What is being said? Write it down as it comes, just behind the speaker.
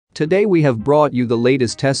Today we have brought you the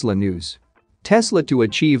latest Tesla news. Tesla to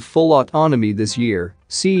achieve full autonomy this year,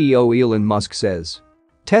 CEO Elon Musk says.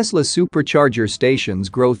 Tesla Supercharger stations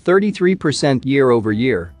grow 33%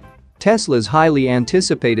 year-over-year. Tesla's highly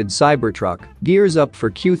anticipated Cybertruck gears up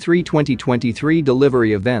for Q3 2023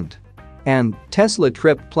 delivery event. And Tesla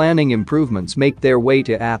trip planning improvements make their way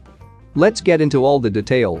to app. Let's get into all the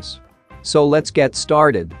details. So let's get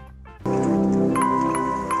started.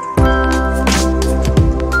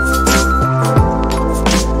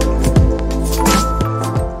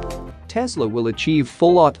 Tesla will achieve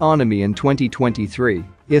full autonomy in 2023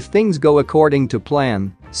 if things go according to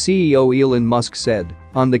plan, CEO Elon Musk said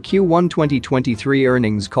on the Q1 2023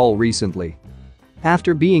 earnings call recently.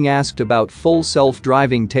 After being asked about full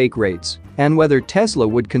self-driving take rates and whether Tesla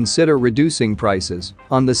would consider reducing prices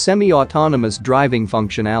on the semi-autonomous driving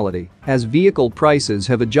functionality as vehicle prices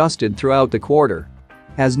have adjusted throughout the quarter.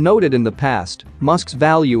 As noted in the past, Musk's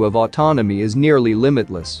value of autonomy is nearly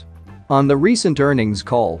limitless. On the recent earnings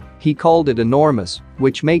call, he called it enormous,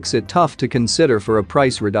 which makes it tough to consider for a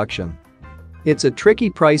price reduction. It's a tricky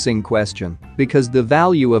pricing question because the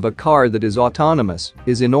value of a car that is autonomous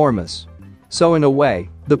is enormous. So in a way,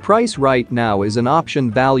 the price right now is an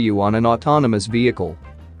option value on an autonomous vehicle.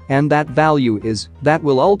 And that value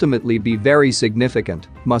will ultimately be very significant,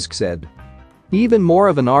 Musk said. Even more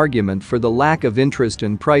of an argument for the lack of interest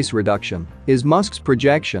in price reduction is Musk's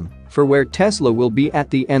projection for where Tesla will be at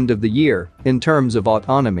the end of the year in terms of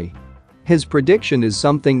autonomy. His prediction is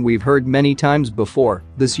something we've heard many times before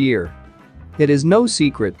this year. It is no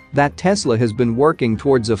secret that Tesla has been working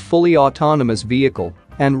towards a fully autonomous vehicle,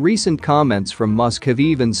 and recent comments from Musk have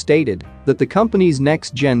even stated that the company's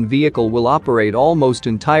next-gen vehicle will operate almost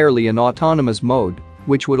entirely in autonomous mode,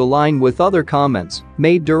 which would align with other comments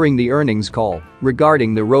made during the earnings call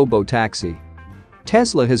regarding the robo-taxi.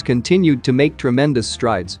 Tesla has continued to make tremendous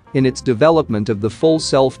strides in its development of the full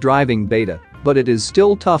self-driving beta, but it is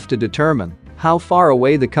still tough to determine how far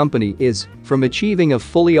away the company is from achieving a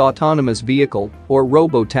fully autonomous vehicle or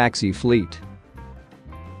robo-taxi fleet.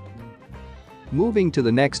 Moving to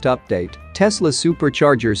the next update, Tesla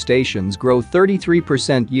Supercharger stations grow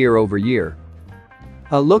 33% year-over-year.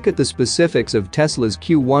 A look at the specifics of Tesla's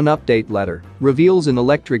Q1 update letter reveals an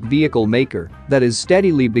electric vehicle maker that is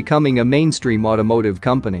steadily becoming a mainstream automotive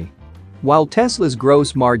company. While Tesla's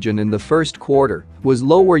gross margin in the first quarter was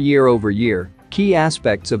lower year-over-year, key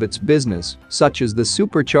aspects of its business, such as the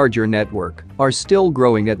Supercharger network, are still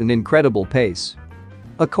growing at an incredible pace.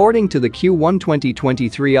 According to the Q1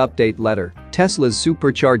 2023 update letter, Tesla's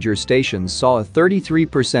Supercharger stations saw a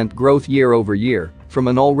 33% growth year-over-year from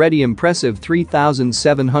an already impressive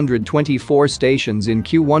 3,724 stations in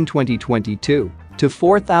Q1 2022 to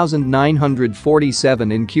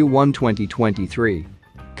 4,947 in Q1 2023.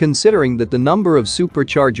 Considering that the number of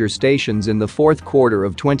Supercharger stations in the fourth quarter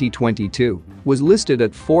of 2022 was listed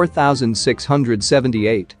at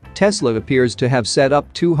 4,678, Tesla appears to have set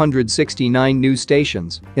up 269 new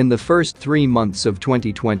stations in the first 3 months of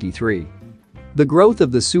 2023. The growth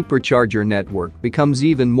of the Supercharger network becomes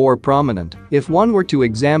even more prominent if one were to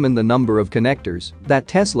examine the number of connectors that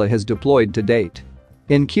Tesla has deployed to date.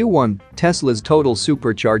 In Q1, Tesla's total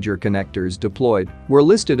Supercharger connectors deployed were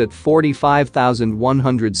listed at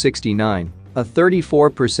 45,169, a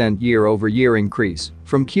 34% year-over-year increase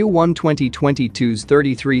from Q1 2022's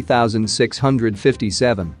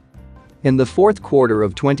 33,657. In the fourth quarter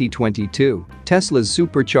of 2022, Tesla's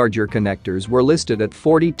Supercharger connectors were listed at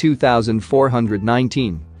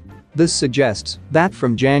 42,419. This suggests that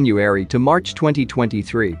from January to March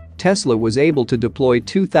 2023, Tesla was able to deploy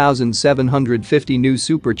 2,750 new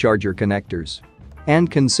Supercharger connectors.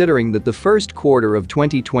 And considering that the first quarter of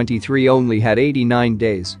 2023 only had 89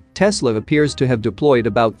 days, Tesla appears to have deployed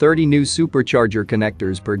about 30 new Supercharger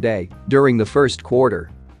connectors per day during the first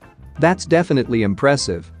quarter. That's definitely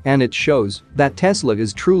impressive, and it shows that Tesla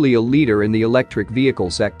is truly a leader in the electric vehicle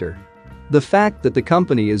sector. The fact that the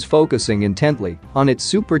company is focusing intently on its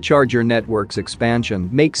Supercharger network's expansion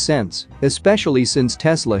makes sense, especially since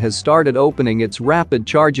Tesla has started opening its rapid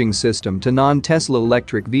charging system to non-Tesla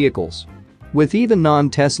electric vehicles. With even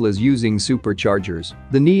non-Teslas using Superchargers,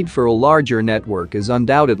 the need for a larger network is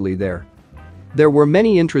undoubtedly there. There were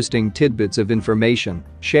many interesting tidbits of information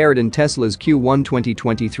shared in Tesla's Q1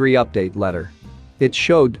 2023 update letter. It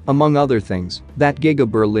showed, among other things, that Giga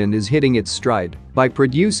Berlin is hitting its stride by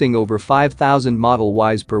producing over 5,000 Model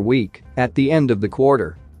Ys per week at the end of the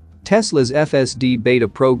quarter. Tesla's FSD beta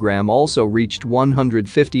program also reached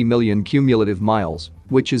 150 million cumulative miles,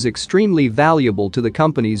 which is extremely valuable to the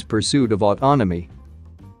company's pursuit of autonomy.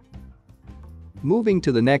 Moving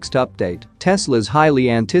to the next update, Tesla's highly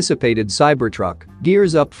anticipated Cybertruck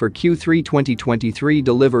gears up for Q3 2023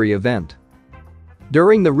 delivery event.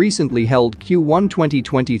 During the recently held Q1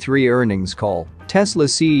 2023 earnings call, Tesla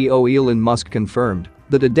CEO Elon Musk confirmed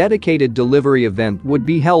that a dedicated delivery event would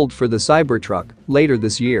be held for the Cybertruck later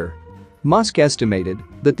this year. Musk estimated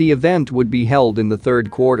that the event would be held in the third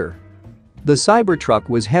quarter. The Cybertruck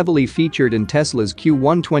was heavily featured in Tesla's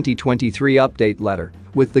Q1 2023 update letter,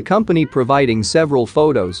 with the company providing several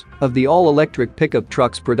photos of the all-electric pickup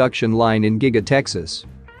truck's production line in Giga, Texas.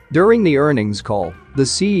 During the earnings call, the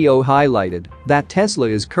CEO highlighted that Tesla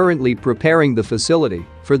is currently preparing the facility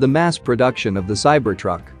for the mass production of the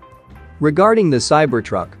Cybertruck. Regarding the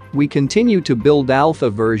Cybertruck, we continue to build alpha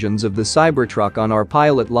versions of the Cybertruck on our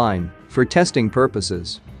pilot line for testing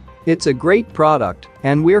purposes. It's a great product,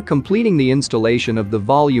 and we're completing the installation of the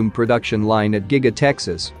volume production line at Giga,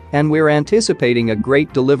 Texas, and we're anticipating a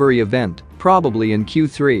great delivery event, probably in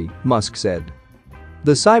Q3, Musk said.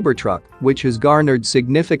 The Cybertruck, which has garnered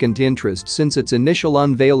significant interest since its initial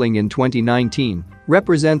unveiling in 2019,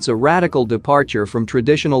 represents a radical departure from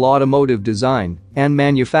traditional automotive design and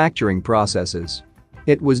manufacturing processes.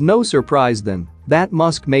 It was no surprise then that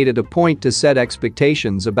Musk made it a point to set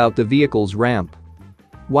expectations about the vehicle's ramp.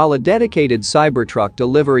 While a dedicated Cybertruck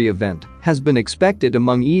delivery event has been expected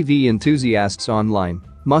among EV enthusiasts online,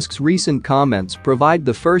 Musk's recent comments provide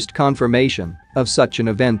the first confirmation of such an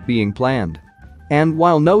event being planned. And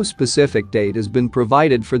while no specific date has been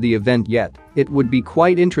provided for the event yet, it would be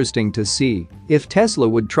quite interesting to see if Tesla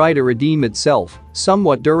would try to redeem itself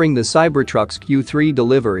somewhat during the Cybertruck's Q3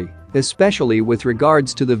 delivery, especially with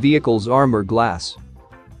regards to the vehicle's armor glass.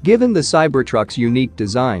 Given the Cybertruck's unique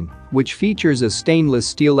design, which features a stainless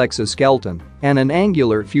steel exoskeleton and an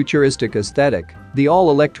angular futuristic aesthetic, the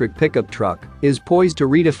all-electric pickup truck is poised to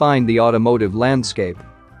redefine the automotive landscape.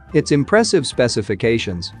 Its impressive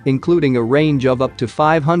specifications, including a range of up to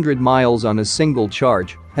 500 miles on a single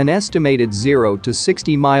charge, an estimated 0 to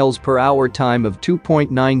 60 miles per hour time of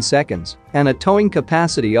 2.9 seconds, and a towing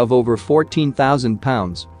capacity of over 14,000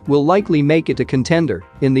 pounds, will likely make it a contender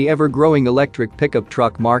in the ever-growing electric pickup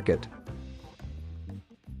truck market.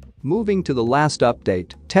 Moving to the last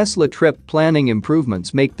update, Tesla trip planning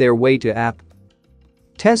improvements make their way to app.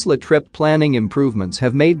 Tesla trip planning improvements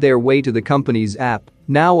have made their way to the company's app,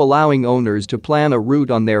 now allowing owners to plan a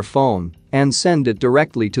route on their phone and send it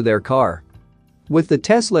directly to their car. With the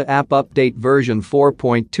Tesla app update version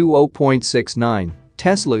 4.20.69,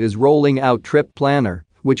 Tesla is rolling out Trip Planner,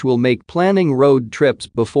 which will make planning road trips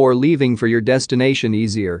before leaving for your destination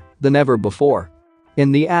easier than ever before.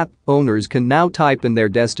 In the app, owners can now type in their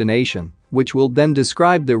destination, which will then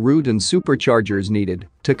describe the route and superchargers needed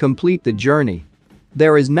to complete the journey.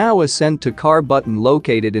 There is now a Send to Car button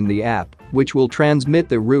located in the app, which will transmit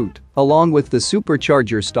the route, along with the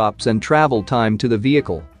supercharger stops and travel time to the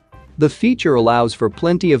vehicle. The feature allows for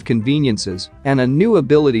plenty of conveniences and a new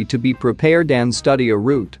ability to be prepared and study a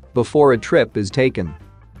route before a trip is taken.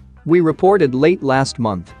 We reported late last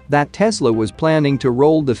month that Tesla was planning to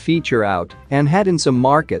roll the feature out and had in some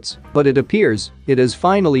markets, but it appears it has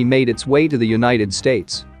finally made its way to the United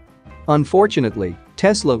States. Unfortunately,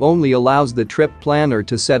 Tesla only allows the trip planner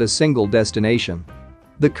to set a single destination.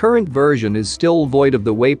 The current version is still void of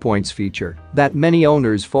the waypoints feature that many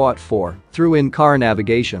owners fought for through in-car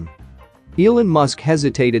navigation. Elon Musk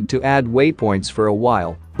hesitated to add waypoints for a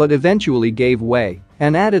while, but eventually gave way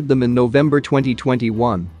and added them in November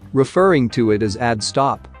 2021, referring to it as Add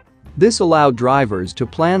Stop. This allowed drivers to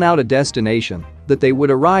plan out a destination that they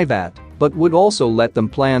would arrive at, but would also let them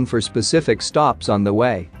plan for specific stops on the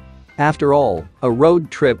way. After all, a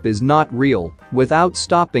road trip is not real without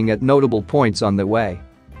stopping at notable points on the way.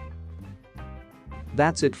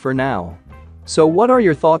 That's it for now. So what are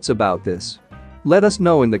your thoughts about this? Let us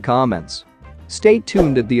know in the comments. Stay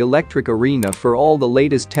tuned at the Electric Arena for all the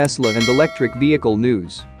latest Tesla and electric vehicle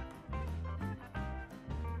news.